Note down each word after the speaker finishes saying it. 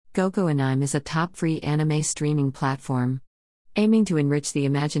Gogoanime is a top free anime streaming platform. Aiming to enrich the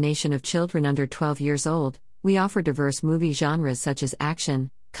imagination of children under 12 years old, we offer diverse movie genres such as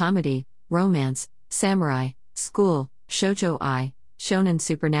action, comedy, romance, samurai, school, shoujo-ai, shonen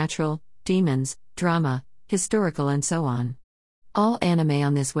supernatural, demons, drama, historical and so on. All anime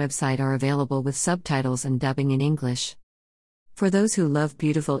on this website are available with subtitles and dubbing in English. For those who love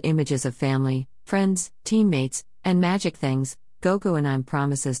beautiful images of family, friends, teammates, and magic things, Gogoanime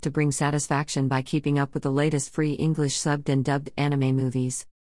promises to bring satisfaction by keeping up with the latest free English subbed and dubbed anime movies.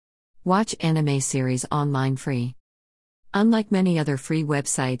 Watch anime series online free. Unlike many other free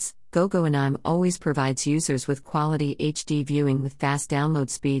websites, Gogoanime always provides users with quality HD viewing with fast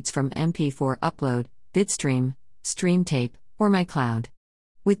download speeds from MP4 upload, Bitstream, StreamTape, or MyCloud.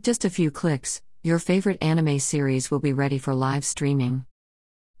 With just a few clicks, your favorite anime series will be ready for live streaming.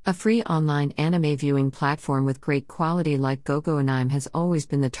 A free online anime viewing platform with great quality like Gogoanime has always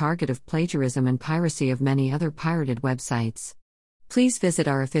been the target of plagiarism and piracy of many other pirated websites. Please visit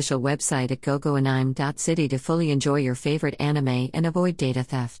our official website at gogoanime.city to fully enjoy your favorite anime and avoid data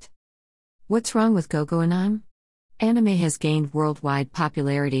theft. What's wrong with Gogoanime? Anime has gained worldwide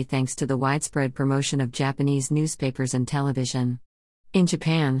popularity thanks to the widespread promotion of Japanese newspapers and television. In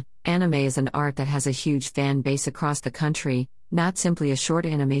Japan, anime is an art that has a huge fan base across the country, not simply a short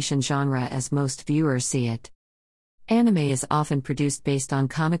animation genre as most viewers see it. Anime is often produced based on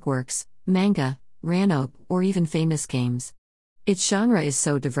comic works, manga, ran-up, or even famous games. Its genre is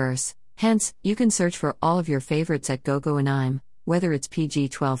so diverse, hence, you can search for all of your favorites at Gogoanime, whether it's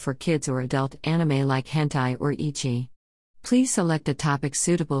PG-12 for kids or adult anime like hentai or ichi. Please select a topic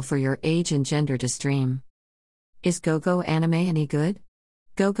suitable for your age and gender to stream. Is Gogoanime any good?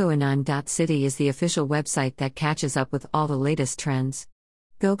 Gogoanime.city is the official website that catches up with all the latest trends.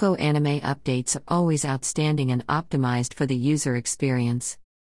 Gogoanime updates are always outstanding and optimized for the user experience.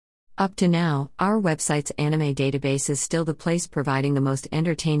 Up to now, our website's anime database is still the place providing the most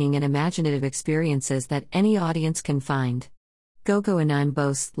entertaining and imaginative experiences that any audience can find. Gogoanime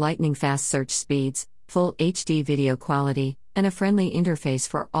boasts lightning-fast search speeds, full HD video quality, and a friendly interface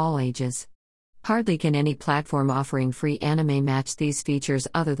for all ages. Hardly can any platform offering free anime match these features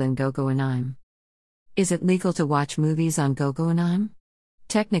other than Gogoanime. Is it legal to watch movies on Gogoanime?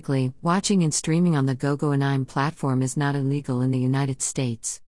 Technically, watching and streaming on the Gogoanime platform is not illegal in the United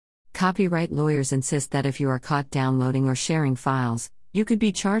States. Copyright lawyers insist that if you are caught downloading or sharing files, you could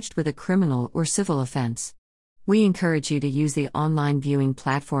be charged with a criminal or civil offense. We encourage you to use the online viewing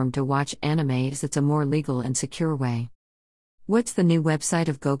platform to watch anime as it's a more legal and secure way. What's the new website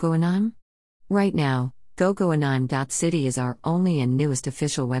of Gogoanime? Right now, Gogoanime.city is our only and newest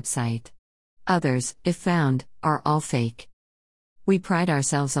official website. Others, if found, are all fake. We pride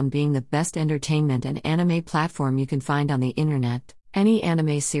ourselves on being the best entertainment and anime platform you can find on the internet. Any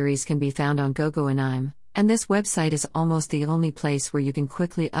anime series can be found on Gogoanime, and this website is almost the only place where you can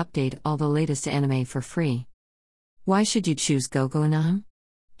quickly update all the latest anime for free. Why should you choose Gogoanime?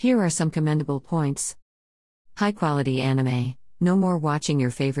 Here are some commendable points. High-quality anime. No more watching your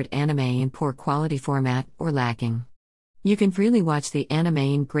favorite anime in poor quality format or lagging. You can freely watch the anime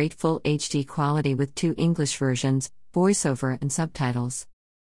in great full HD quality with 2 English versions, voiceover and subtitles.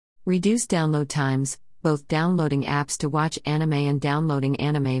 Reduced download times. Both downloading apps to watch anime and downloading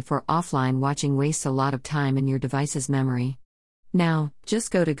anime for offline watching wastes a lot of time in your device's memory. Now, just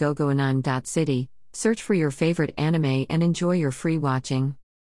go to gogoanime.city, search for your favorite anime and enjoy your free watching.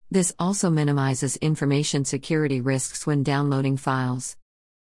 This also minimizes information security risks when downloading files.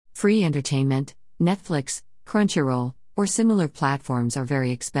 Free entertainment, Netflix, Crunchyroll, or similar platforms are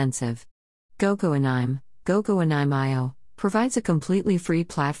very expensive. Gogoanime, Gogoanime.io, provides a completely free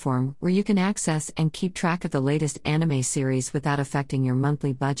platform where you can access and keep track of the latest anime series without affecting your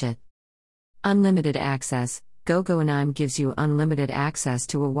monthly budget. Unlimited access. Gogoanime gives you unlimited access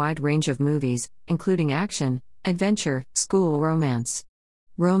to a wide range of movies, including action, adventure, school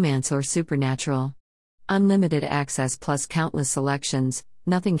romance or supernatural. Unlimited access plus countless selections,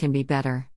 nothing can be better.